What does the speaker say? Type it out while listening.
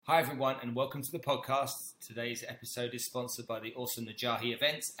Hi everyone and welcome to the podcast. Today's episode is sponsored by the awesome Najahi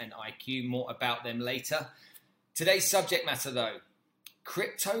events and IQ. More about them later. Today's subject matter though,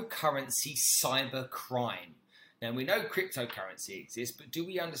 cryptocurrency cybercrime. Now we know cryptocurrency exists, but do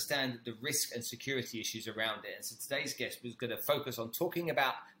we understand the risk and security issues around it? And so today's guest was going to focus on talking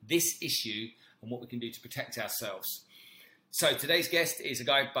about this issue and what we can do to protect ourselves. So today's guest is a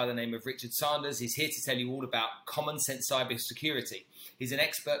guy by the name of Richard Sanders. He's here to tell you all about common sense cybersecurity. He's an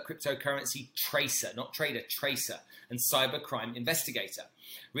expert cryptocurrency tracer, not trader, tracer, and cybercrime investigator.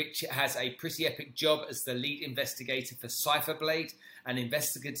 Rich has a pretty epic job as the lead investigator for CipherBlade, an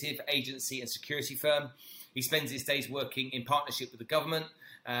investigative agency and security firm. He spends his days working in partnership with the government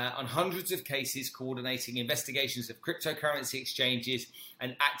on hundreds of cases, coordinating investigations of cryptocurrency exchanges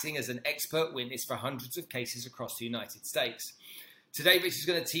and acting as an expert witness for hundreds of cases across the United States. Today, Rich is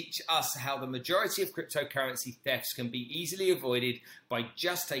going to teach us how the majority of cryptocurrency thefts can be easily avoided by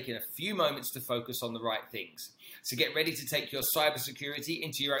just taking a few moments to focus on the right things. So get ready to take your cybersecurity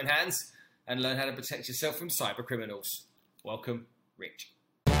into your own hands and learn how to protect yourself from cyber criminals. Welcome, Rich.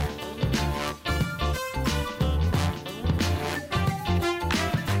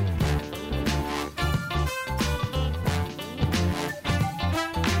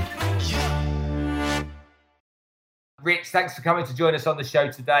 Rich, thanks for coming to join us on the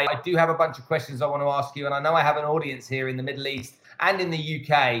show today. I do have a bunch of questions I want to ask you, and I know I have an audience here in the Middle East and in the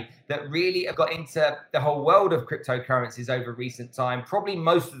UK that really have got into the whole world of cryptocurrencies over recent time. Probably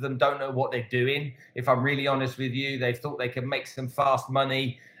most of them don't know what they're doing, if I'm really honest with you. They've thought they can make some fast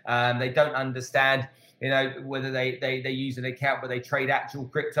money. They don't understand, whether they use an account where they trade actual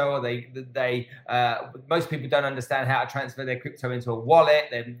crypto, or most people don't understand how to transfer their crypto into a wallet.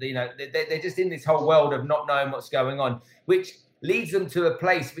 They're just in this whole world of not knowing what's going on, which leads them to a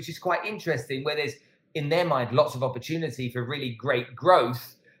place which is quite interesting, where there's, in their mind, lots of opportunity for really great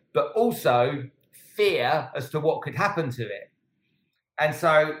growth, but also fear as to what could happen to it. And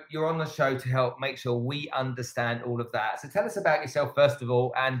so you're on the show to help make sure we understand all of that. So tell us about yourself, first of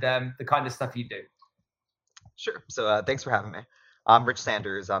all, and the kind of stuff you do. Sure. So thanks for having me. I'm Rich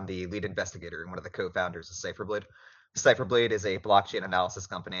Sanders. I'm the lead investigator and one of the co-founders of CipherBlade. CipherBlade is a blockchain analysis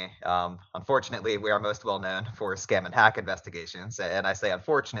company. Unfortunately, we are most well known for scam and hack investigations. And I say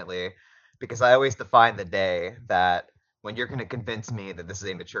unfortunately because I always define the day that when you're going to convince me that this is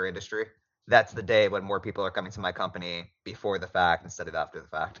a mature industry, that's the day when more people are coming to my company before the fact instead of after the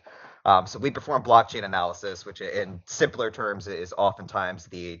fact. So we perform blockchain analysis, which in simpler terms is oftentimes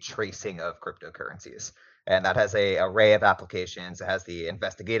the tracing of cryptocurrencies. And that has an array of applications. It has the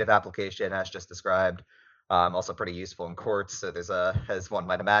investigative application, as just described, also pretty useful in courts. So there's as one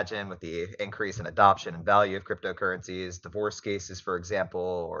might imagine, with the increase in adoption and value of cryptocurrencies, divorce cases, for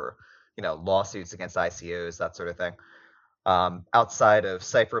example, or lawsuits against ICOs, that sort of thing. Outside of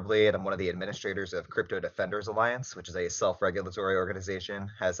CipherBlade, I'm one of the administrators of Crypto Defenders Alliance, which is a self-regulatory organization,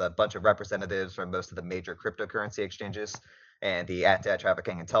 has a bunch of representatives from most of the major cryptocurrency exchanges, and the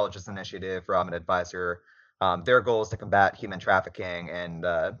Anti-Trafficking Intelligence Initiative, where I'm an advisor. Their goal is to combat human trafficking and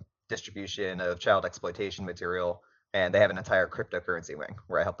distribution of child exploitation material, and they have an entire cryptocurrency wing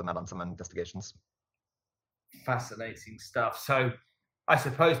where I help them out on some investigations. Fascinating stuff. So I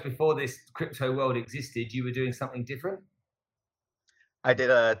suppose before this crypto world existed, you were doing something different? I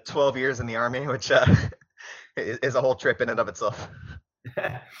did 12 years in the Army, which is a whole trip in and of itself.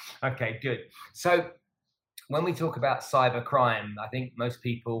 Okay, good. So when we talk about cybercrime, I think most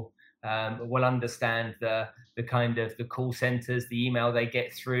people will understand the kind of the call centers, the email they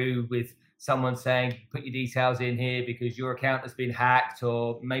get through with someone saying, put your details in here because your account has been hacked,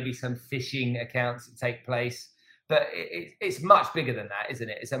 or maybe some phishing accounts that take place. But it's much bigger than that, isn't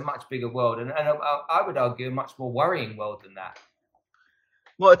it? It's a much bigger world. And I would argue a much more worrying world than that.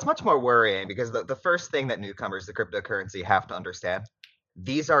 Well, it's much more worrying because the first thing that newcomers to cryptocurrency have to understand,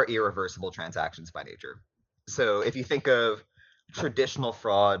 these are irreversible transactions by nature. So if you think of traditional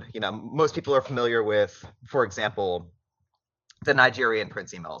fraud, most people are familiar with, for example, the Nigerian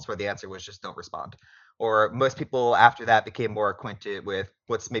Prince emails, where the answer was just don't respond. Or most people after that became more acquainted with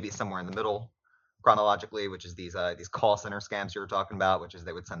what's maybe somewhere in the middle chronologically, which is these call center scams you were talking about, which is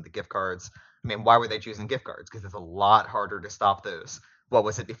they would send the gift cards. I mean, why were they choosing gift cards? Because it's a lot harder to stop those. What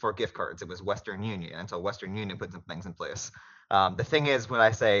was it before gift cards? It was Western Union, until Western Union put some things in place. The thing is, when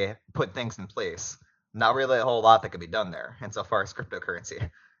I say put things in place, not really a whole lot that could be done there insofar as cryptocurrency.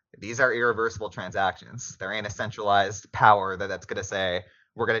 These are irreversible transactions. There ain't a centralized power that's going to say,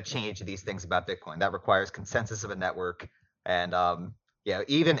 we're going to change these things about Bitcoin. That requires consensus of a network. And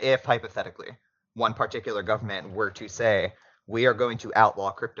even if hypothetically one particular government were to say, we are going to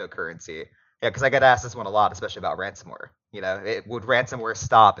outlaw cryptocurrency. Yeah, because I get asked this one a lot, especially about ransomware. Would ransomware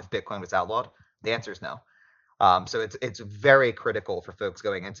stop if Bitcoin was outlawed? The answer is no. So it's very critical for folks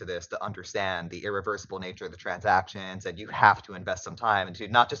going into this to understand the irreversible nature of the transactions, and you have to invest some time into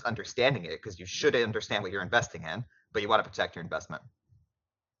not just understanding it, because you should understand what you're investing in, but you want to protect your investment.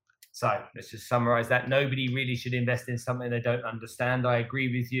 So let's just summarize that. Nobody really should invest in something they don't understand. I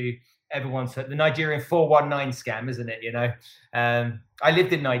agree with you. Everyone's the Nigerian 419 scam, isn't it? I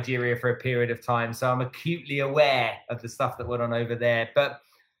lived in Nigeria for a period of time, so I'm acutely aware of the stuff that went on over there. But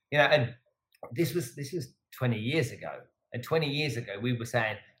and this was 20 years ago, and 20 years ago we were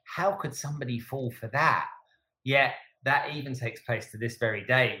saying, how could somebody fall for that? Yet that even takes place to this very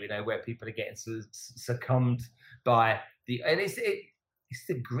day. Where people are getting succumbed by it's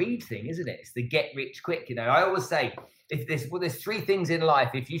the greed thing, isn't it? It's the get rich quick. I always say, if there's three things in life.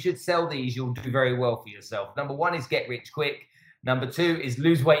 If you should sell these, you'll do very well for yourself. Number one is get rich quick. Number two is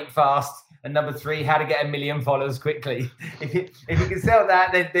lose weight fast. And number three, how to get 1 million followers quickly. If you can sell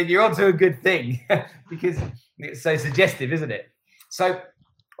that, then you're onto a good thing because it's so suggestive, isn't it? So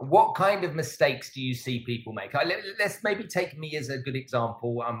what kind of mistakes do you see people make? Let's maybe take me as a good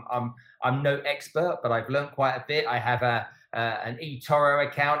example. I'm no expert, but I've learned quite a bit. I have an eToro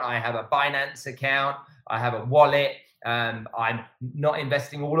account. I have a Binance account. I have a wallet. I'm not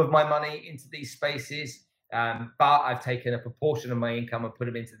investing all of my money into these spaces, but I've taken a proportion of my income and put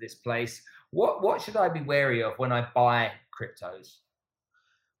them into this place. What should I be wary of when I buy cryptos?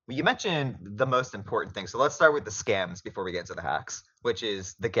 Well, you mentioned the most important thing. So let's start with the scams before we get to the hacks, which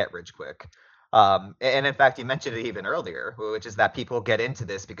is the get rich quick. And in fact, you mentioned it even earlier, which is that people get into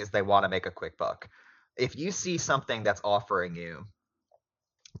this because they want to make a quick buck. If you see something that's offering you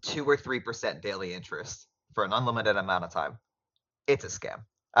 2 or 3% daily interest for an unlimited amount of time, it's a scam.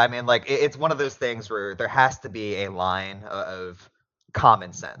 I mean, it's one of those things where there has to be a line of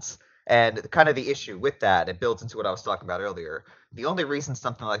common sense. And kind of the issue with that, it builds into what I was talking about earlier. The only reason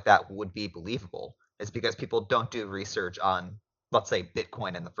something like that would be believable is because people don't do research on, let's say,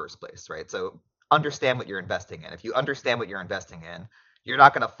 Bitcoin in the first place, right? So understand what you're investing in. If you understand what you're investing in, you're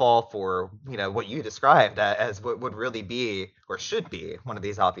not going to fall for, what you described as what would really be or should be one of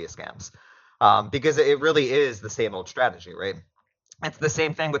these obvious scams. Because it really is the same old strategy, right? It's the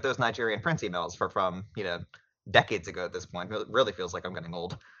same thing with those Nigerian Prince emails from decades ago at this point. It really feels like I'm getting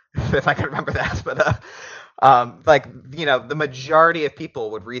old if I can remember that. But the majority of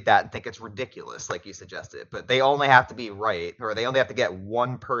people would read that and think it's ridiculous, like you suggested. But they only have to be right, or they only have to get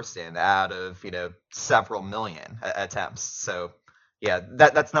one person out of several million attempts. So yeah,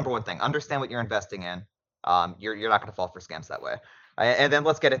 that's number one thing. Understand what you're investing in. You're not going to fall for scams that way. And then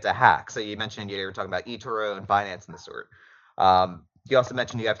let's get into hacks. So you mentioned you were talking about eToro and Binance and the sort. You also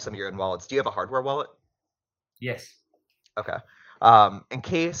mentioned you have some of your own wallets. Do you have a hardware wallet? Yes. Okay. In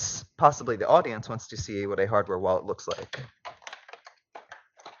case possibly the audience wants to see what a hardware wallet looks like,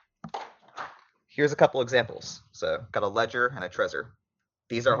 here's a couple examples. So got a Ledger and a Trezor.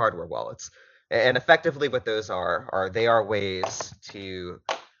 These are hardware wallets. And effectively what those are they are ways to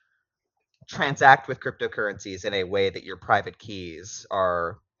transact with cryptocurrencies in a way that your private keys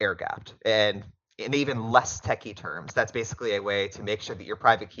are air-gapped. And in even less techie terms, that's basically a way to make sure that your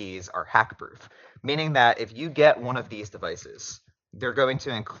private keys are hack-proof. Meaning that if you get one of these devices, they're going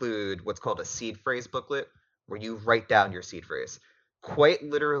to include what's called a seed phrase booklet, where you write down your seed phrase. Quite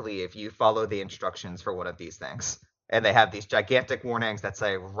literally, if you follow the instructions for one of these things, and they have these gigantic warnings that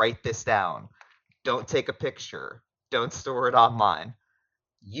say, write this down, don't take a picture, don't store it online,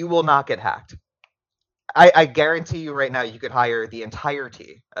 you will not get hacked. I guarantee you right now, you could hire the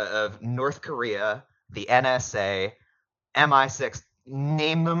entirety of North Korea, the NSA, MI6,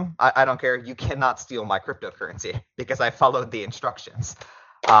 name them. I don't care. You cannot steal my cryptocurrency because I followed the instructions.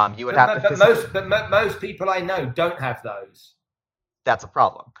 You would have to. Most people I know don't have those. That's a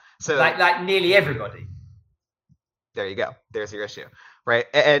problem. So like nearly everybody. There you go. There's your issue, right?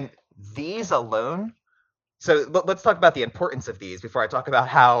 And these alone. So let's talk about the importance of these before I talk about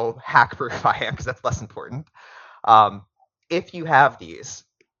how hack-proof I am, because that's less important. If you have these,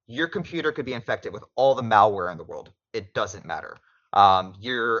 your computer could be infected with all the malware in the world. It doesn't matter.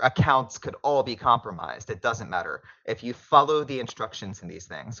 Your accounts could all be compromised. It doesn't matter. If you follow the instructions in these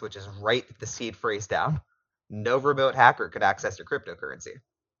things, which is write the seed phrase down, no remote hacker could access your cryptocurrency.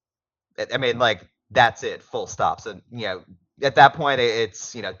 I mean, that's it, full stop. So, at that point,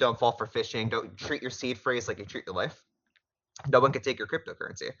 it's, don't fall for phishing. Don't treat your seed phrase like you treat your life. No one can take your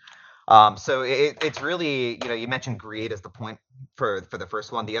cryptocurrency. So it's really, you mentioned greed as the point for the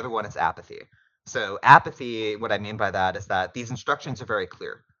first one. The other one is apathy. So apathy, what I mean by that is that these instructions are very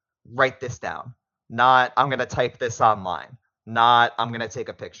clear. Write this down. Not, I'm going to type this online. Not, I'm going to take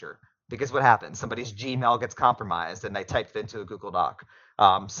a picture. Because what happens? Somebody's Gmail gets compromised and they typed it into a Google Doc.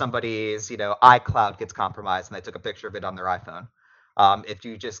 Somebody's, iCloud gets compromised and they took a picture of it on their iPhone. If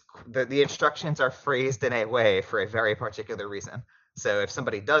you just the instructions are phrased in a way for a very particular reason. So if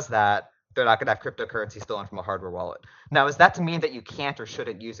somebody does that, they're not going to have cryptocurrency stolen from a hardware wallet. Now, is that to mean that you can't or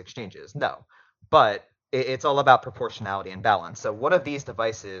shouldn't use exchanges? No, but it's all about proportionality and balance. So one of these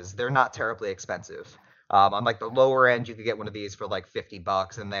devices, they're not terribly expensive. On like the lower end, you could get one of these for like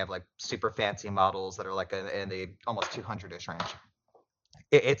 $50, and they have like super fancy models that are like in the almost 200-ish range.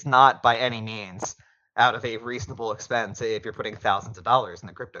 It's not by any means out of a reasonable expense if you're putting thousands of dollars in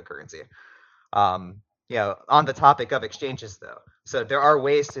the cryptocurrency. On the topic of exchanges, though, so there are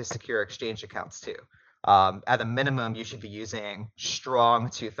ways to secure exchange accounts too. At a minimum, you should be using strong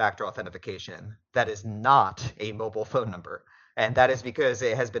two-factor authentication that is not a mobile phone number. And that is because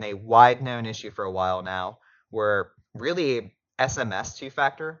it has been a wide known issue for a while now, where really SMS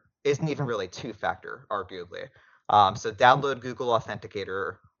two-factor isn't even really two-factor, arguably. So download Google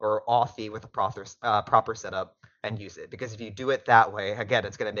Authenticator or Authy with a proper setup and use it. Because if you do it that way, again,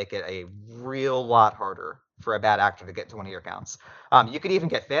 it's going to make it a real lot harder for a bad actor to get to one of your accounts. You could even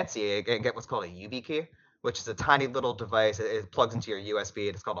get fancy and get what's called a YubiKey, which is a tiny little device. It plugs into your USB.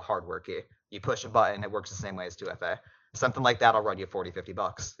 It's called a hardware key. You push a button, it works the same way as 2FA. Something like that will run you 40,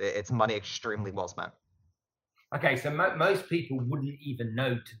 $50. It's money extremely well spent. Okay, so most people wouldn't even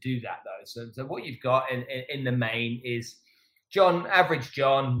know to do that, though. So what you've got in the main is average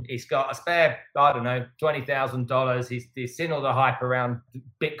John, he's got a spare, I don't know, $20,000. He's seen all the hype around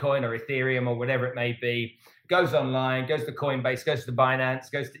Bitcoin or Ethereum or whatever it may be, goes online, goes to Coinbase, goes to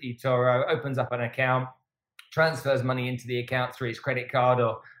Binance, goes to eToro, opens up an account, transfers money into the account through his credit card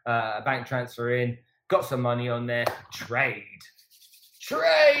or a bank transfer in, got some money on there, trade,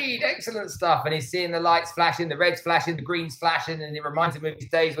 excellent stuff. And he's seeing the lights flashing, the reds flashing, the greens flashing, and it reminds him of his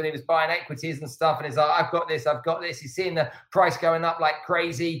days when he was buying equities and stuff. And he's like, I've got this. He's seeing the price going up like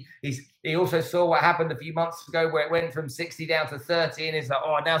crazy. He also saw what happened a few months ago where it went from 60 down to 30, and he's like,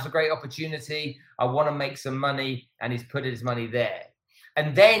 oh, now's a great opportunity. I want to make some money, and he's put his money there.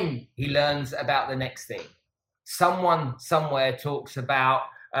 And then he learns about the next thing. Someone somewhere talks about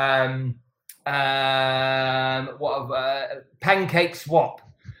pancake swap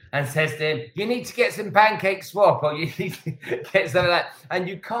and says to him, you need to get some pancake swap, or you need to get some of that. And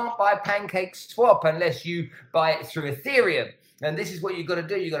you can't buy pancake swap unless you buy it through Ethereum. And this is what you've got to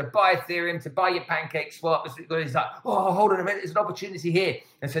do. You've got to buy Ethereum to buy your pancake swap. He's like, oh, hold on a minute. There's an opportunity here.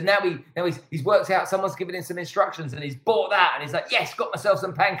 And so now he's worked out, someone's given him some instructions and he's bought that. And he's like, yes, got myself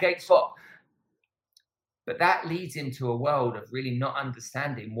some pancake swap. But that leads him to a world of really not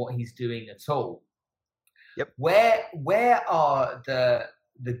understanding what he's doing at all. Yep. Where are the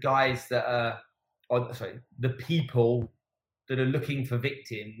guys that are, the people that are looking for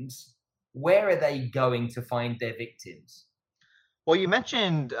victims? Where are they going to find their victims? Well, you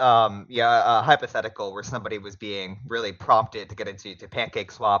mentioned, a hypothetical where somebody was being really prompted to get into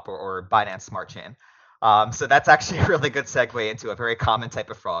Pancake Swap or Binance Smart Chain. So that's actually a really good segue into a very common type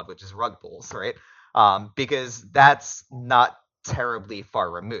of fraud, which is rug pulls, right? Because that's not terribly far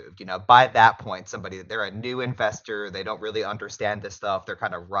removed. By that point, they're a new investor, they don't really understand this stuff, they're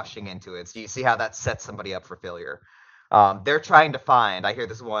kind of rushing into it. So you see how that sets somebody up for failure. They're trying to find, I hear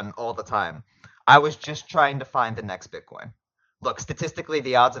this one all the time, I was just trying to find the next Bitcoin. Look, statistically,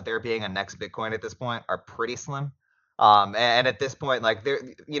 the odds of there being a next Bitcoin at this point are pretty slim. And at this point, like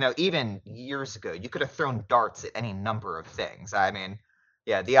even years ago, you could have thrown darts at any number of things. I mean,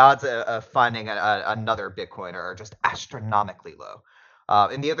 yeah, the odds of finding another Bitcoin are just astronomically low.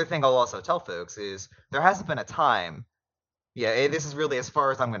 And the other thing I'll also tell folks is there hasn't been a time. Yeah, this is really as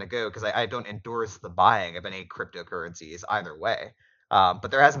far as I'm going to go because I don't endorse the buying of any cryptocurrencies either way.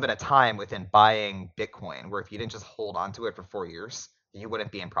 But there hasn't been a time within buying Bitcoin where if you didn't just hold on to it for 4 years, you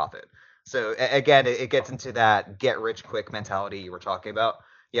wouldn't be in profit. So again, it gets into that get rich quick mentality you were talking about.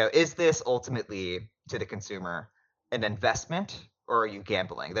 Is this ultimately to the consumer an investment or are you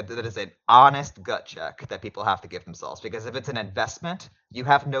gambling? That is an honest gut check that people have to give themselves. Because if it's an investment, you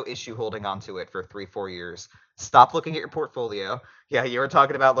have no issue holding on to it for 3-4 years. Stop looking at your portfolio. Yeah, you were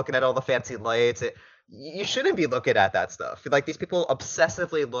talking about looking at all the fancy lights. You shouldn't be looking at that stuff. Like these people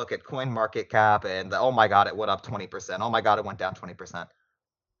obsessively look at coin market cap and oh my god, it went up 20%. Oh my god, it went down 20%.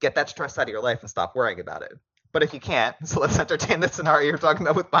 Get that stress out of your life and stop worrying about it. But if you can't, so let's entertain the scenario you're talking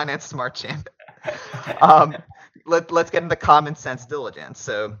about with Binance Smart Chain. Let's get into common sense diligence.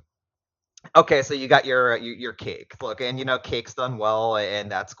 So, okay, so you got your cake. Look, and cake's done well,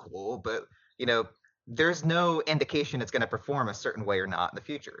 and that's cool. But there's no indication it's going to perform a certain way or not in the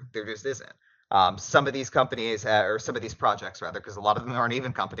future. There just isn't. Some of these companies, or some of these projects rather, because a lot of them aren't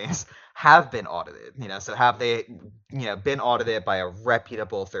even companies, have been audited. So have they, been audited by a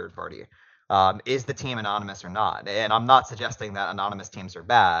reputable third party? Is the team anonymous or not? And I'm not suggesting that anonymous teams are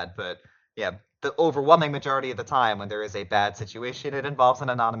bad, but yeah, the overwhelming majority of the time when there is a bad situation, it involves an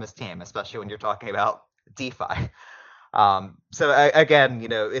anonymous team, especially when you're talking about DeFi. Again,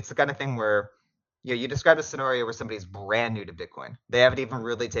 it's the kind of thing where you described a scenario where somebody's brand new to Bitcoin. They haven't even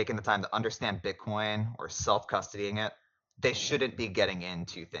really taken the time to understand Bitcoin or self-custodying it. They shouldn't be getting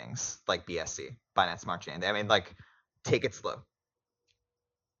into things like BSC, Binance Smart Chain. I mean, like, take it slow.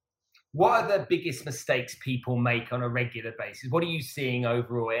 What are the biggest mistakes people make on a regular basis? What are you seeing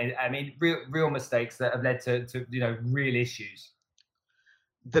overall? I mean, real mistakes that have led to real issues.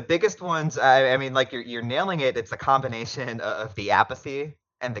 The biggest ones, I mean, like you're nailing it. It's a combination of the apathy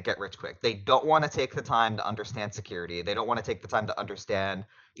and the get rich quick. They don't want to take the time to understand security. They don't want to take the time to understand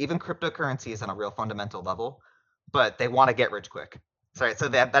even cryptocurrencies on a real fundamental level, but they want to get rich quick. Sorry, so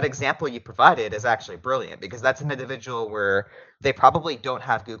that example you provided is actually brilliant because that's an individual where they probably don't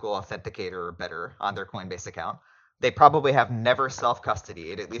have Google Authenticator or better on their Coinbase account. They probably have never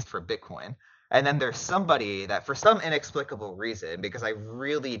self-custodied, at least for Bitcoin. And then there's somebody that, for some inexplicable reason, because I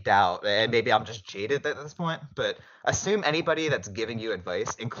really doubt, and maybe I'm just jaded at this point, but assume anybody that's giving you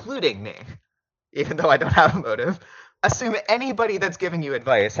advice, including me, even though I don't have a motive, assume anybody that's giving you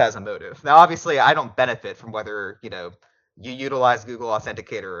advice has a motive. Now, obviously, I don't benefit from whether, you utilize Google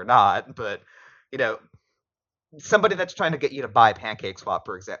Authenticator or not, but, somebody that's trying to get you to buy PancakeSwap,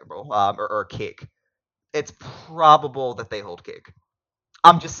 for example, or cake, it's probable that they hold cake.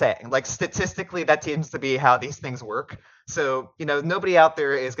 I'm just saying, like, statistically, that seems to be how these things work. So, nobody out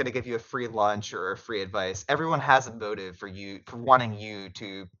there is going to give you a free lunch or free advice. Everyone has a motive for wanting you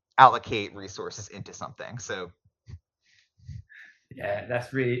to allocate resources into something. So, yeah,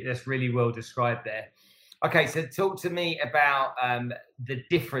 that's really well described there. Okay, so talk to me about the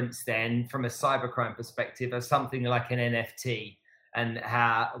difference then from a cybercrime perspective of something like an NFT and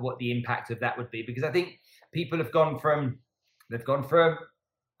what the impact of that would be, because I think people have gone from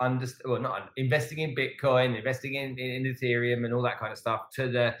not investing in Bitcoin, investing in Ethereum and all that kind of stuff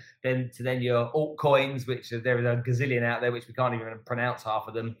to then your altcoins, which there is a gazillion out there which we can't even pronounce half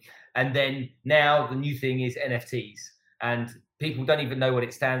of them, and then now the new thing is NFTs, and people don't even know what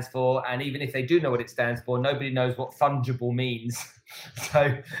it stands for, and even if they do know what it stands for, nobody knows what fungible means.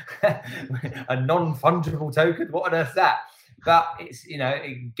 So a non-fungible token, what on earth's that? But it's,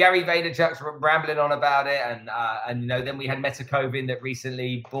 Gary Vaynerchuk's rambling on about it, and then we had Metacoven that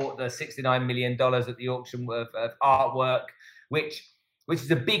recently bought the $69 million at the auction of artwork, which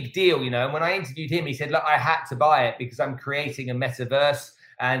is a big deal, And when I interviewed him, he said, "Look, I had to buy it because I'm creating a metaverse,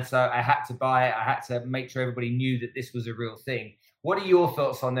 and so I had to buy it. I had to make sure everybody knew that this was a real thing." What are your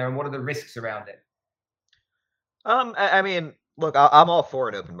thoughts on there, and what are the risks around it? I mean, look, I'm all for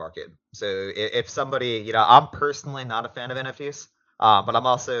an open market. So if somebody, I'm personally not a fan of NFTs, but I'm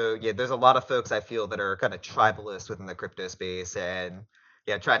also, there's a lot of folks I feel that are kind of tribalist within the crypto space and,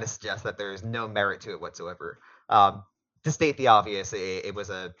 trying to suggest that there's no merit to it whatsoever. To state the obvious, it was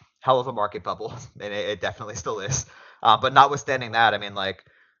a hell of a market bubble, and it definitely still is. But notwithstanding that, I mean, like,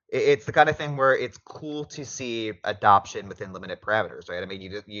 it's the kind of thing where it's cool to see adoption within limited parameters, right? I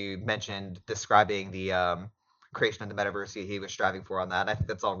mean, you mentioned describing the creation of the metaverse he was striving for on that. And I think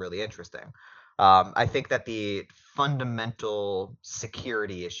that's all really interesting. I think that the fundamental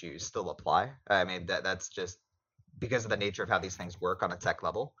security issues still apply. I mean, that's just because of the nature of how these things work on a tech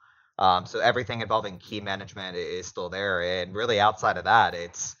level. So everything involving key management is still there. And really outside of that,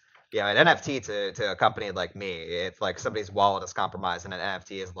 it's, an NFT to a company like me, it's like somebody's wallet is compromised and an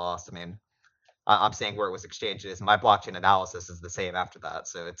NFT is lost. I mean, I'm saying where it was exchanged is my blockchain analysis is the same after that.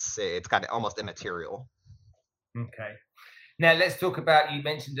 So it's kind of almost immaterial. Okay. Now let's talk about, you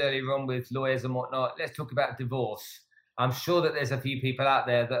mentioned earlier on with lawyers and whatnot, let's talk about divorce. I'm sure that there's a few people out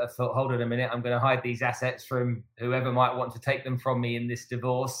there that have thought, hold on a minute, I'm going to hide these assets from whoever might want to take them from me in this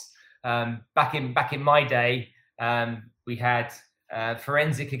divorce. Back in my day, we had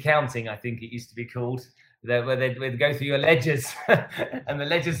forensic accounting, I think it used to be called, where they'd go through your ledgers, and the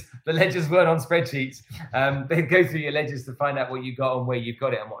ledgers weren't on spreadsheets. They'd go through your ledgers to find out what you got and where you've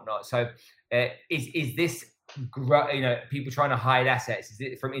got it and whatnot. So is this, people trying to hide assets? Is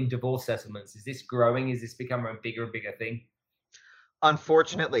it in divorce settlements? Is this growing? Is this becoming a bigger and bigger thing?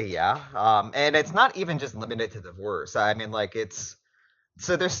 Unfortunately, yeah. And it's not even just limited to divorce. I mean, like,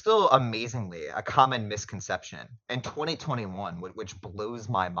 so there's still amazingly a common misconception in 2021, which blows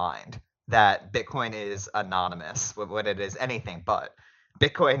my mind, that Bitcoin is anonymous when it is anything but.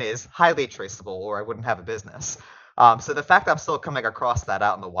 Bitcoin is highly traceable, or I wouldn't have a business. So the fact that I'm still coming across that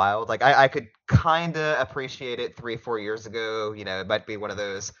out in the wild, like I could kind of appreciate it 3, 4 years ago. It might be one of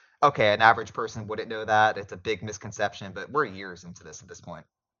those, okay, an average person wouldn't know that. It's a big misconception, but we're years into this at this point.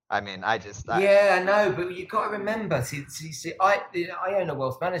 I mean, Yeah, I know, but you've got to remember. See, I own a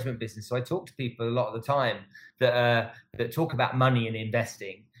wealth management business, so I talk to people a lot of the time that talk about money and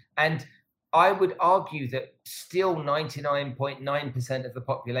investing, and I would argue that still 99.9% of the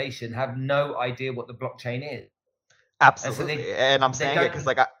population have no idea what the blockchain is, and so absolutely. And I'm they saying it because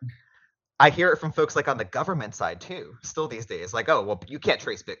don't. I hear it from folks like on the government side too, still these days. Like, oh, well, you can't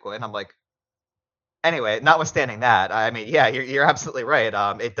trace Bitcoin. I'm like, anyway, notwithstanding that, I mean, yeah, you're absolutely right.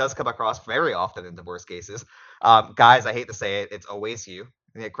 It does come across very often in divorce cases. Guys, I hate to say it, it's always you.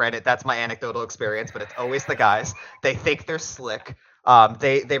 Yeah, granted, that's my anecdotal experience, but it's always the guys. They think they're slick.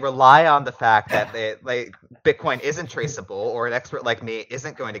 They rely on the fact that Bitcoin isn't traceable, or an expert like me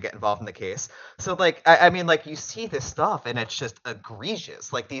isn't going to get involved in the case. So like, I mean, like you see this stuff, and it's just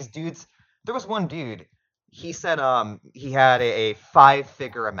egregious. Like these dudes. There was one dude, he said he had a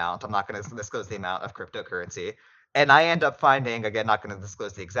 5-figure amount. I'm not going to disclose the amount of cryptocurrency, and I end up finding, again, not going to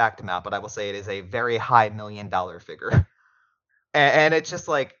disclose the exact amount, but I will say it is a very high $1 million figure. And it's just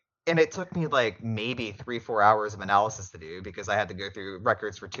like, and it took me like maybe 3, 4 hours of analysis to do because I had to go through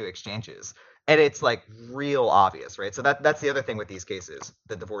records for 2 exchanges, and it's like real obvious, right? So that's the other thing with these cases,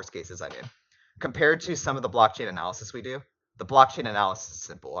 the divorce cases, I mean, compared to some of the blockchain analysis we do, the blockchain analysis is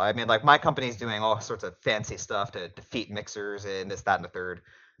simple. I mean, like my company's doing all sorts of fancy stuff to defeat mixers and this, that, and the third.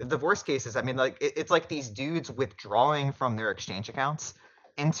 The divorce cases, I mean, like it's like these dudes withdrawing from their exchange accounts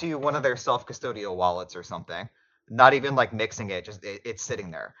into one of their self-custodial wallets or something. Not even like mixing it, just it's sitting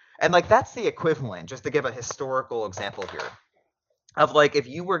there. And like that's the equivalent, just to give a historical example here, of like if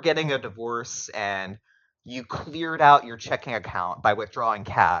you were getting a divorce and you cleared out your checking account by withdrawing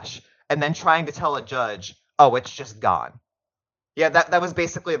cash and then trying to tell a judge, oh, it's just gone. Yeah, that was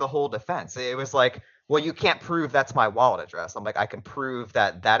basically the whole defense. It was like, well, you can't prove that's my wallet address. I'm like, I can prove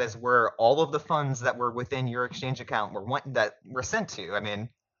that that is where all of the funds that were within your exchange account that were sent to. I mean,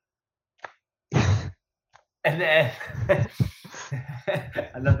 And then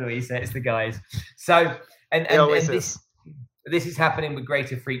I love the way you say it's the guys. So and it and always and is. this is happening with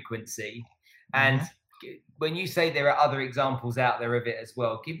greater frequency. And Hmm. when you say there are other examples out there of it as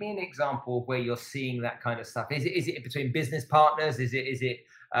well, give me an example of where you're seeing that kind of stuff. Is it between business partners? Is it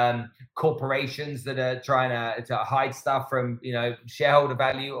corporations that are trying to hide stuff from shareholder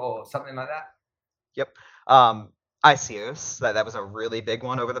value or something like that? Yep. Um, ICOs. That was a really big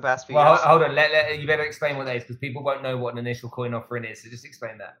one over the past few Well, years. hold on. You better explain what that is because people won't know what an initial coin offering is. So just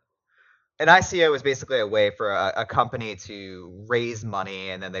explain that. An ICO is basically a way for a company to raise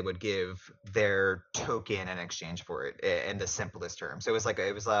money, and then they would give their token in exchange for it, in the simplest terms. So it was like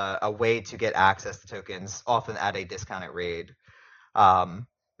it was a way to get access to tokens, often at a discounted rate.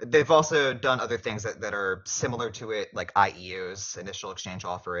 They've also done other things that are similar to it, like IEOs, initial exchange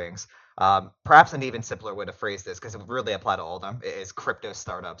offerings. Perhaps an even simpler way to phrase this, because it would really apply to all of them, is crypto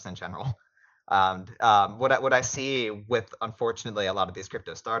startups in general. What I see with, unfortunately, a lot of these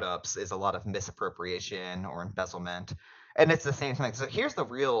crypto startups is a lot of misappropriation or embezzlement, and it's the same thing. So here's the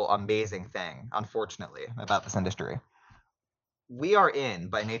real amazing thing, unfortunately, about this industry: we are in,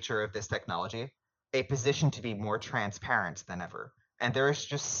 by nature of this technology, a position to be more transparent than ever. And there is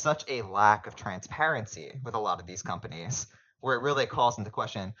just such a lack of transparency with a lot of these companies where it really calls into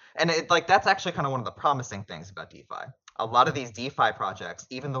question. And that's actually kind of one of the promising things about DeFi. A lot of these DeFi projects,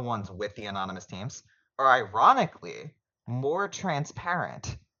 even the ones with the anonymous teams, are ironically more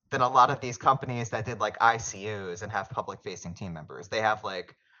transparent than a lot of these companies that did like ICOs and have public facing team members. They have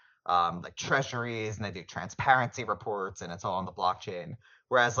like treasuries, and they do transparency reports, and it's all on the blockchain.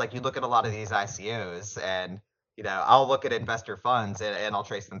 Whereas like you look at a lot of these ICOs, and I'll look at investor funds, and I'll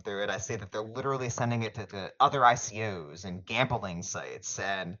trace them through it. I see that they're literally sending it to other ICOs and gambling sites,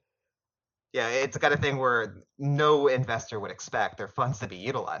 and yeah, it's the kind of thing where no investor would expect their funds to be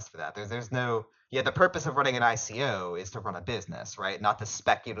utilized for that. There's no, yeah, the purpose of running an ICO is to run a business, right? Not to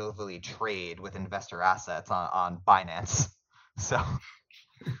speculatively trade with investor assets on Binance. So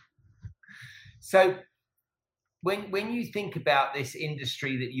So when you think about this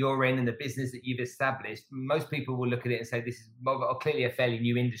industry that you're in and the business that you've established, most people will look at it and say this is clearly a fairly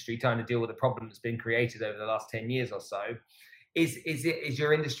new industry trying to deal with a problem that's been created over the last 10 years or so. Is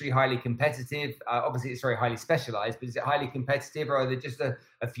your industry highly competitive? Obviously, it's very highly specialized, but is it highly competitive, or are there just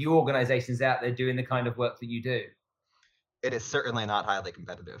a few organizations out there doing the kind of work that you do? it is certainly not highly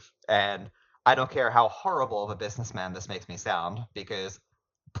competitive. And I don't care how horrible of a businessman this makes me sound, because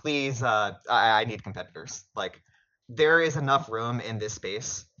please, I need competitors. Like, there is enough room in this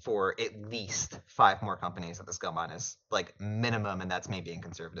space for at least 5 more companies at the scale mine is like minimum, and that's me being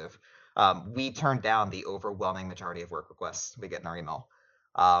conservative. We turn down the overwhelming majority of work requests we get in our email.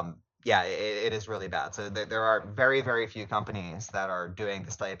 Yeah, it is really bad. So there are very, very few companies that are doing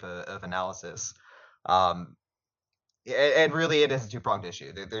this type of analysis. Um, and really, it is a two-pronged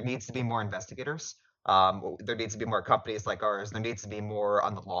issue. There needs to be more investigators. There needs to be more companies like ours. There needs to be more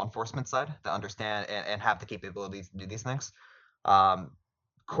on the law enforcement side to understand and have the capabilities to do these things. Um,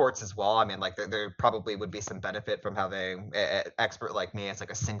 Courts as well. I mean, like there probably would be some benefit from having an expert like me as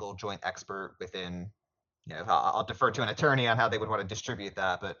like a single joint expert within. I'll defer to an attorney on how they would want to distribute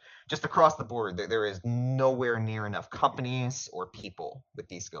that, but just across the board, there is nowhere near enough companies or people with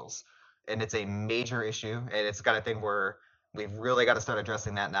these skills, and it's a major issue. And it's kind of thing where we've really got to start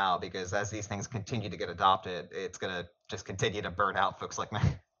addressing that now, because as these things continue to get adopted, it's gonna just continue to burn out folks like me.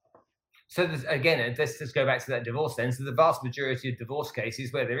 So again, let's just go back to that divorce then. So the vast majority of divorce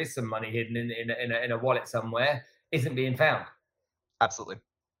cases where there is some money hidden in a wallet somewhere isn't being found. Absolutely.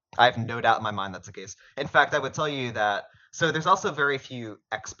 I have no doubt in my mind that's the case. In fact, I would tell you that. So there's also very few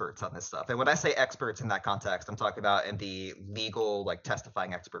experts on this stuff. And when I say experts in that context, I'm talking about in the legal, like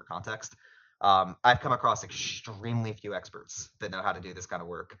testifying expert context. I've come across extremely few experts that know how to do this kind of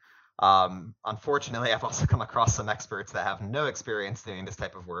work. Unfortunately, I've also come across some experts that have no experience doing this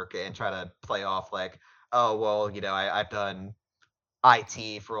type of work and try to play off like, oh, well, I've done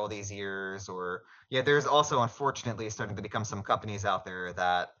IT for all these years, or yeah, there's also unfortunately starting to become some companies out there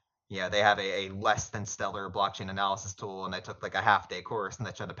that they have a less than stellar blockchain analysis tool, and they took like a half-day course and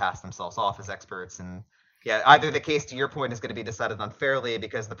they tried to pass themselves off as experts. And yeah, either the case to your point is going to be decided unfairly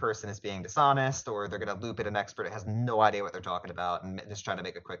because the person is being dishonest, or they're going to loop in an expert that has no idea what they're talking about and just trying to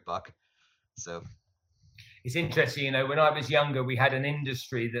make a quick buck. So it's interesting, when I was younger, we had an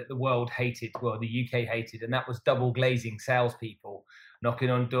industry that the world hated, well, the UK hated, and that was double glazing salespeople, knocking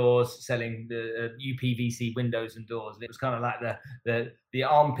on doors, selling the UPVC windows and doors. And it was kind of like the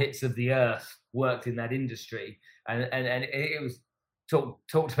armpits of the earth worked in that industry, and it was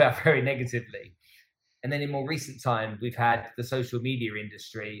talked about very negatively. And then in more recent times, we've had the social media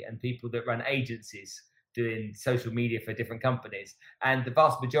industry and people that run agencies doing social media for different companies. And the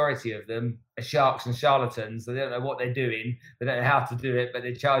vast majority of them are sharks and charlatans. They don't know what they're doing. They don't know how to do it, but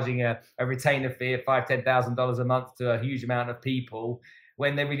they're charging a retainer fee of $5,000, $10,000 a month to a huge amount of people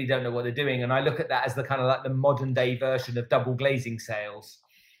when they really don't know what they're doing. And I look at that as the kind of like the modern day version of double glazing sales.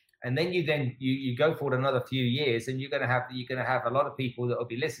 And then you go forward another few years, and you're going to have a lot of people that will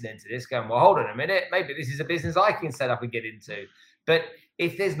be listening to this going, well, hold on a minute, maybe this is a business I can set up and get into. But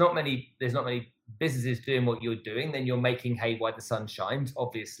if there's not many businesses doing what you're doing, then you're making hay while the sun shines,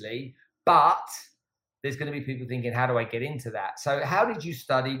 obviously. But there's going to be people thinking, how do I get into that? So how did you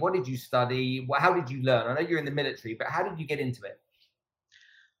study? What did you study? How did you learn? I know you're in the military, but how did you get into it?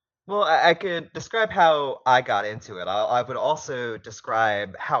 Well, I could describe how I got into it. I would also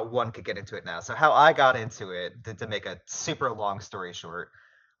describe how one could get into it now. So how I got into it, to make a super long story short,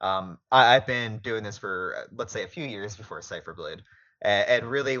 I've been doing this for, let's say, a few years before CipherBlade. And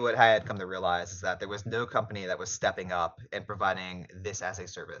really what I had come to realize is that there was no company that was stepping up and providing this as a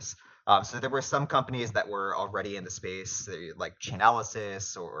service. So there were some companies that were already in the space, like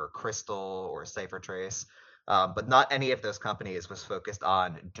Chainalysis or Crystal or CipherTrace. But not any of those companies was focused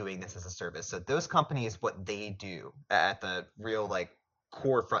on doing this as a service. So those companies, what they do at the real like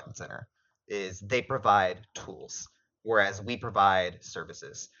core front and center is they provide tools, whereas we provide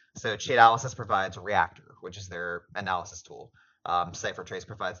services. So Chainalysis provides Reactor, which is their analysis tool. CipherTrace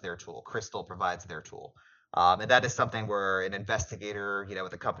provides their tool. Crystal provides their tool. And that is something where an investigator,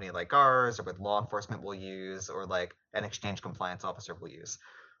 with a company like ours or with law enforcement will use, or like an exchange compliance officer will use.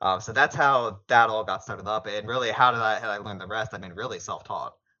 So that's how that all got started up. And really, how did I learn the rest? I mean, really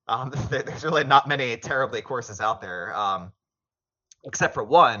self-taught. There's really not many terribly courses out there, except for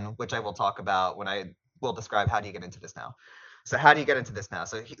one, which I will talk about when I will describe how do you get into this now. So how do you get into this now?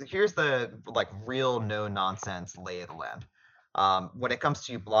 So here's the like real no nonsense lay of the land. When it comes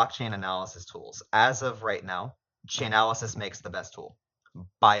to blockchain analysis tools, as of right now, Chainalysis makes the best tool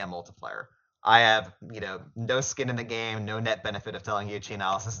by a multiplier. I have, no skin in the game, no net benefit of telling you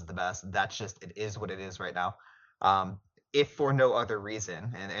Chainalysis is the best. That's just, it is what it is right now. If for no other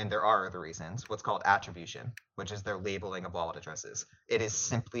reason, and there are other reasons, what's called attribution, which is their labeling of wallet addresses. It is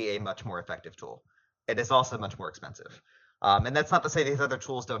simply a much more effective tool. It is also much more expensive. And that's not to say these other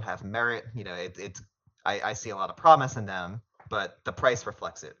tools don't have merit. I see a lot of promise in them, but the price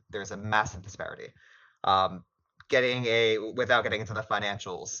reflects it. There's a massive disparity. Without getting into the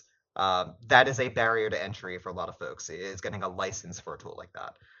financials, that is a barrier to entry for a lot of folks, is getting a license for a tool like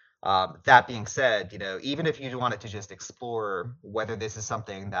that. That being said, even if you wanted to just explore whether this is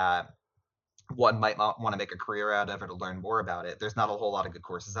something that one might want to make a career out of or to learn more about it, there's not a whole lot of good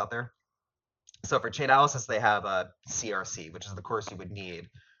courses out there. So for chain analysis, they have a CRC, which is the course you would need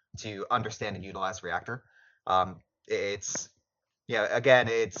to understand and utilize Reactor. It's again,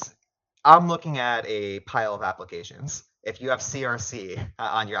 I'm looking at a pile of applications. If you have CRC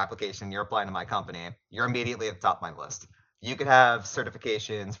on your application, you're applying to my company, you're immediately at the top of my list. You could have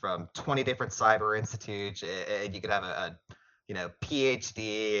certifications from 20 different cyber institutes, and you could have a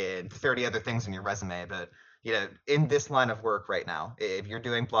PhD and 30 other things in your resume. But in this line of work right now, if you're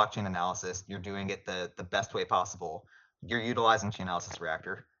doing blockchain analysis, you're doing it the best way possible. You're utilizing chain analysis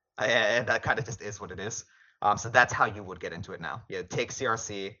reactor, and that kind of just is what it is. So that's how you would get into it now. Take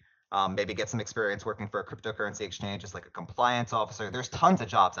CRC, maybe get some experience working for a cryptocurrency exchange as like a compliance officer. There's tons of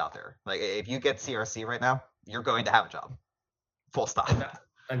jobs out there. Like if you get CRC right now, you're going to have a job. Full stop.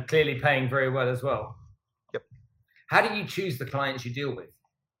 And clearly paying very well as well. Yep. How do you choose the clients you deal with?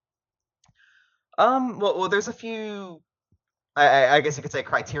 Well, there's a few, I guess you could say,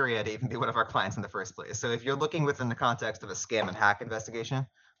 criteria to even be one of our clients in the first place. So if you're looking within the context of a scam and hack investigation,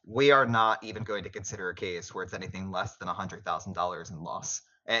 we are not even going to consider a case where it's anything less than $100,000 in loss.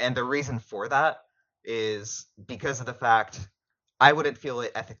 And the reason for that is because of the fact I wouldn't feel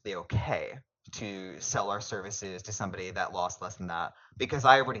it ethically okay to sell our services to somebody that lost less than that, because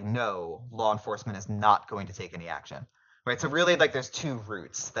I already know law enforcement is not going to take any action. Right. So really, like, there's two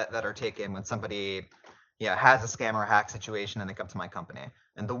routes that are taken when somebody has a scam or a hack situation and they come to my company.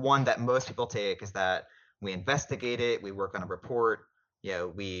 And the one that most people take is that we investigate it, we work on a report,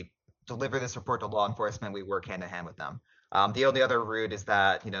 we deliver this report to law enforcement, we work hand in hand with them. The only other route is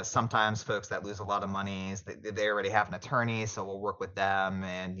that sometimes folks that lose a lot of money, they already have an attorney, so we'll work with them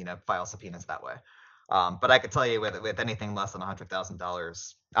and file subpoenas that way. But I could tell you with anything less than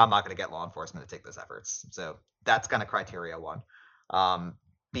 $100,000, I'm not going to get law enforcement to take those efforts. So that's kind of criteria one.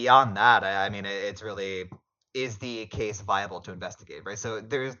 Beyond that, I mean, it's really, is the case viable to investigate, right? So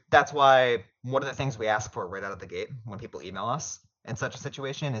that's why one of the things we ask for right out of the gate when people email us in such a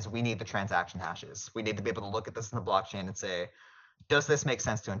situation is we need the transaction hashes. We need to be able to look at this in the blockchain and say, does this make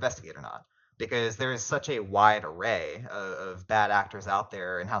sense to investigate or not? Because there is such a wide array of bad actors out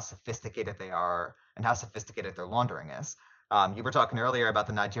there and how sophisticated they are and how sophisticated their laundering is. You were talking earlier about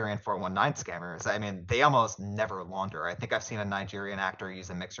the Nigerian 419 scammers. I mean, they almost never launder. I think I've seen a Nigerian actor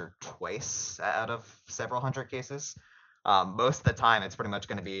use a mixer twice out of several hundred cases. Most of the time, it's pretty much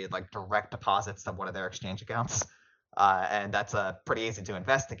going to be like direct deposits to one of their exchange accounts. And that's pretty easy to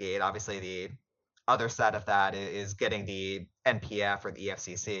investigate. Obviously, the other side of that is getting the NPF or the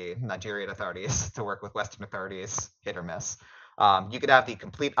EFCC, Nigerian authorities, to work with Western authorities, hit or miss. You could have the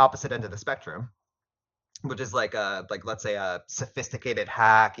complete opposite end of the spectrum, which is like let's say a sophisticated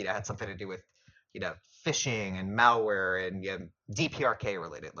hack, had something to do with, phishing and malware and DPRK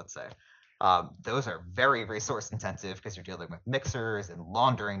related, let's say. Those are very resource intensive because you're dealing with mixers and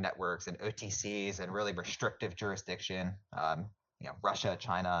laundering networks and OTCs and really restrictive jurisdiction, Russia,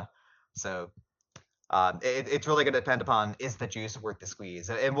 China. So it's really going to depend upon, is the juice worth the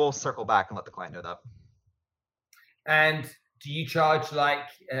squeeze? And we'll circle back and let the client know that. And do you charge like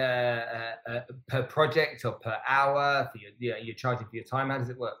per project or per hour? You're charging for your time. How does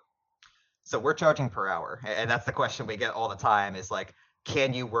it work? So we're charging per hour. And that's the question we get all the time is like,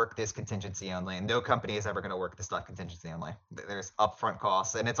 can you work this contingency only? And no company is ever going to work this stuff contingency only. There's upfront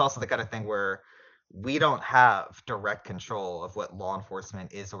costs. And it's also the kind of thing where we don't have direct control of what law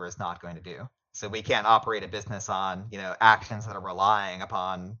enforcement is or is not going to do. So we can't operate a business on, actions that are relying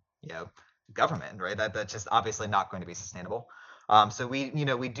upon, government, right? That's just obviously not going to be sustainable. So we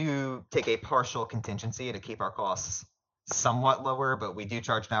do take a partial contingency to keep our costs somewhat lower, but we do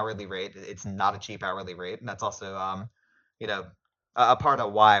charge an hourly rate. It's not a cheap hourly rate. And that's also, a part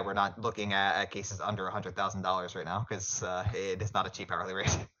of why we're not looking at cases under $100,000 right now, because it is not a cheap hourly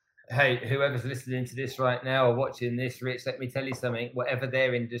rate. Hey, whoever's listening to this right now or watching this, Rich, let me tell you something. Whatever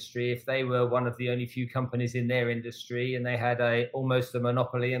their industry, if they were one of the only few companies in their industry and they had almost a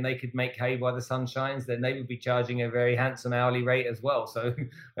monopoly and they could make hay while the sun shines, then they would be charging a very handsome hourly rate as well. So,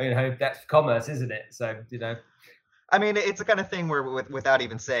 that's commerce, isn't it? So, I mean, it's the kind of thing where, without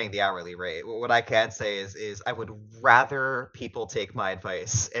even saying the hourly rate, what I can say is I would rather people take my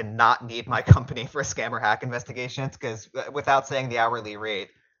advice and not need my company for scam or hack investigations, because without saying the hourly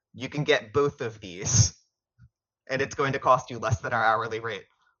rate, you can get both of these, and it's going to cost you less than our hourly rate.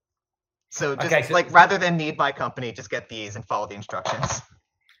 So just rather than need my company, just get these and follow the instructions.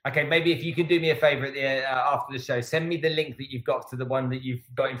 Okay, maybe if you can do me a favor after the show, send me the link that you've got to the one that you've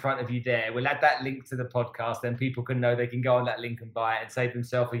got in front of you there. We'll add that link to the podcast, then people can know they can go on that link and buy it and save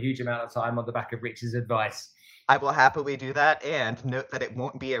themselves a huge amount of time on the back of Rich's advice. I will happily do that, and note that it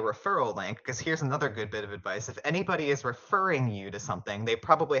won't be a referral link, because here's another good bit of advice. If anybody is referring you to something, they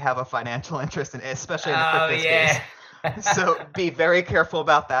probably have a financial interest in it, especially in the crypto space. So be very careful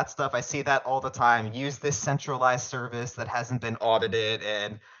about that stuff. I see that all the time. Use this centralized service that hasn't been audited,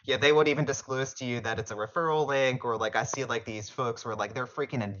 and yeah, they won't even disclose to you that it's a referral link, or like I see like these folks where like they're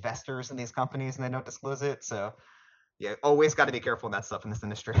freaking investors in these companies and they don't disclose it. So yeah, always got to be careful in that stuff in this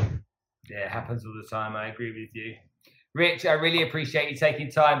industry. Yeah, it happens all the time. I agree with you. Rich, I really appreciate you taking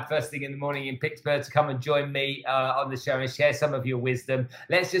time first thing in the morning in Pittsburgh to come and join me on the show and share some of your wisdom.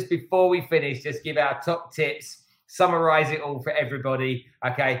 Let's just, before we finish, just give our top tips, summarize it all for everybody.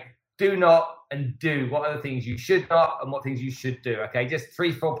 Okay, do not and do. What are the things you should not and what things you should do? Okay, just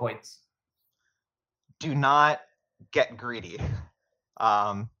 3-4 points. Do not get greedy.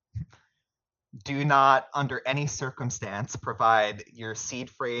 Do not, under any circumstance, provide your seed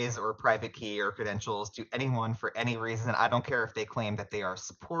phrase or private key or credentials to anyone for any reason. I don't care if they claim that they are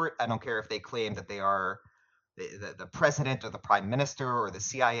support. I don't care if they claim that they are the president or the prime minister or the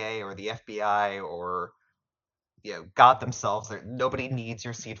CIA or the FBI or God themselves. Nobody needs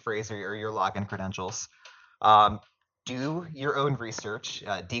your seed phrase or your login credentials. Do your own research.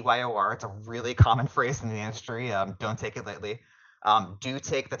 DYOR, it's a really common phrase in the industry. Don't take it lightly. Do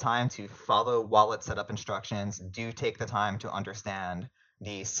take the time to follow wallet setup instructions. Do take the time to understand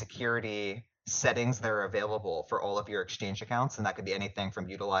the security settings that are available for all of your exchange accounts. And that could be anything from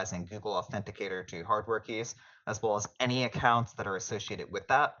utilizing Google Authenticator to hardware keys, as well as any accounts that are associated with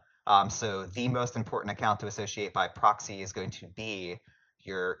that. So the most important account to associate by proxy is going to be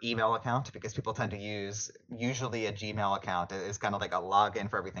your email account, because people tend to use usually a Gmail account is kind of like a login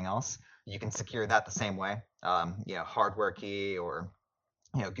for everything else. You can secure that the same way, hardware key or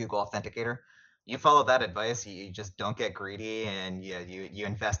Google Authenticator. You follow that advice, you just don't get greedy, and you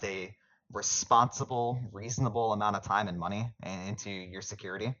invest a responsible, reasonable amount of time and money into your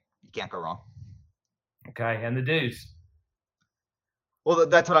security. You can't go wrong. Okay, and the do's. Well,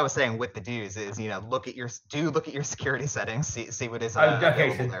 that's what I was saying with the do's is, look at your security settings, see what is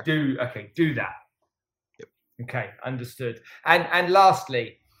available there. Do that. Yep. Okay, understood. And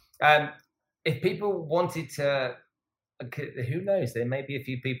lastly, if people wanted to, who knows, there may be a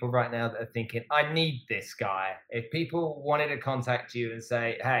few people right now that are thinking, I need this guy. If people wanted to contact you and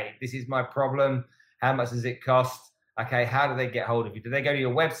say, hey, this is my problem, how much does it cost? Okay, how do they get hold of you? Do they go to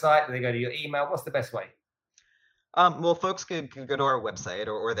your website? Do they go to your email? What's the best way? Well, folks could go to our website,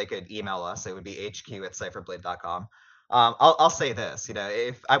 or they could email us. It would be hq@cypherblade.com. I'll say this,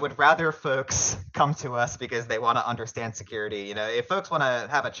 if I would rather folks come to us because they want to understand security. If folks want to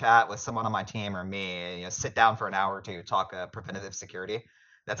have a chat with someone on my team or me, sit down for an hour to talk preventative security,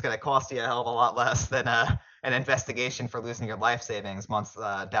 that's going to cost you a hell of a lot less than an investigation for losing your life savings months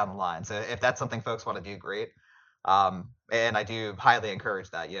down the line. So if that's something folks want to do, great. And I do highly encourage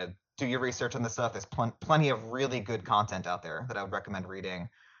that. Do your research on this stuff. There's plenty of really good content out there that I would recommend reading.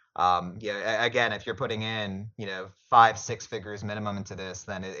 Again, if you're putting in 5-6 figures minimum into this,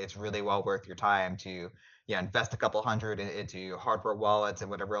 then it's really well worth your time to invest a couple hundred into hardware wallets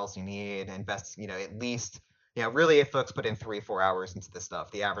and whatever else you need. Invest at least really, if folks put in 3-4 hours into this stuff,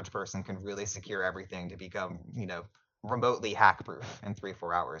 the average person can really secure everything to become remotely hack proof in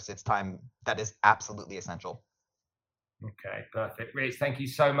 3-4 hours. It's time that is absolutely essential. Okay, perfect. Rich, thank you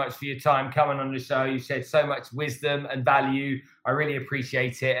so much for your time coming on the show. You shared so much wisdom and value. I really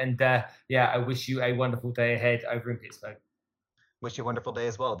appreciate it. And I wish you a wonderful day ahead over in Pittsburgh. Wish you a wonderful day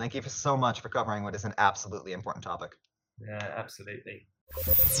as well. Thank you so much for covering what is an absolutely important topic. Yeah, absolutely.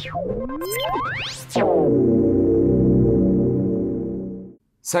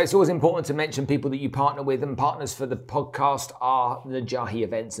 So it's always important to mention people that you partner with, and partners for the podcast are Najahi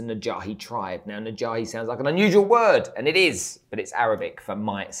Events and Najahi Tribe. Now, Najahi sounds like an unusual word, and it is, but it's Arabic for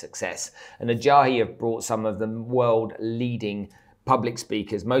my success. And Najahi have brought some of the world-leading public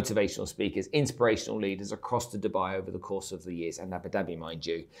speakers, motivational speakers, inspirational leaders across to Dubai over the course of the years, and Abu Dhabi, mind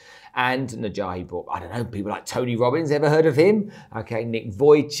you. And Najahi brought, I don't know, people like Tony Robbins, ever heard of him? Okay, Nick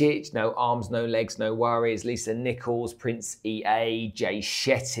Vujicic, no arms, no legs, no worries, Lisa Nichols, Prince EA, Jay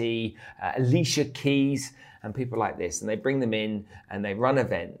Shetty, Alicia Keys, and people like this. And they bring them in and they run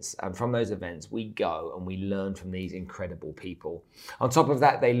events. And from those events, we go and we learn from these incredible people. On top of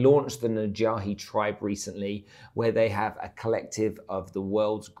that, they launched the Najahi Tribe recently, where they have a collective of the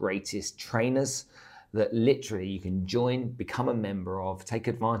world's greatest trainers that literally you can join, become a member of, take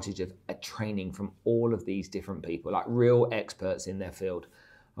advantage of a training from all of these different people, like real experts in their field.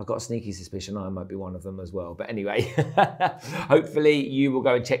 I've got a sneaky suspicion I might be one of them as well. But anyway, hopefully you will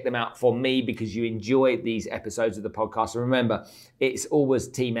go and check them out for me because you enjoy these episodes of the podcast. And remember, it's always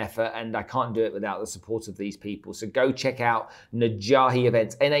team effort and I can't do it without the support of these people. So go check out Najahi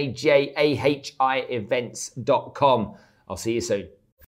Events, Najahi events.com. I'll see you soon.